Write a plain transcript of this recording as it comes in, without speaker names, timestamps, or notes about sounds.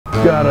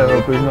God, I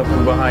hope there's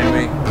nothing behind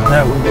me.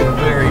 That would be a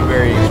very,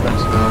 very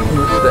expensive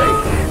mistake.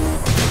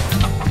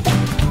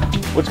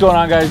 What's going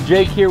on, guys?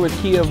 Jake here with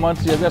Kia of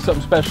Muncie. I've got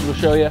something special to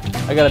show you.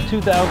 I got a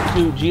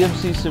 2002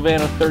 GMC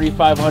Savannah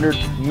 3500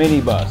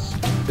 minibus.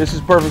 This is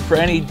perfect for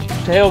any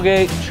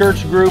tailgate,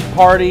 church group,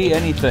 party,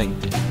 anything.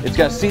 It's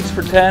got seats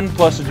for 10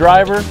 plus a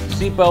driver,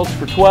 seat belts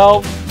for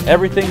 12.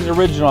 Everything's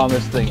original on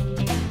this thing.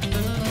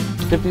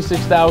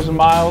 56,000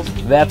 miles,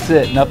 that's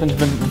it. Nothing's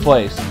been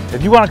replaced.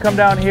 If you want to come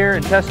down here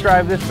and test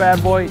drive this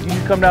bad boy, you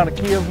can come down to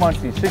Kia of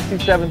Muncie,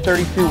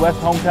 6732 West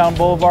Hometown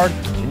Boulevard,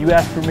 and you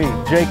ask for me,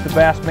 Jake the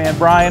Bass Man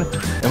Brian,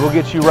 and we'll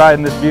get you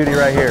riding this beauty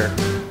right here.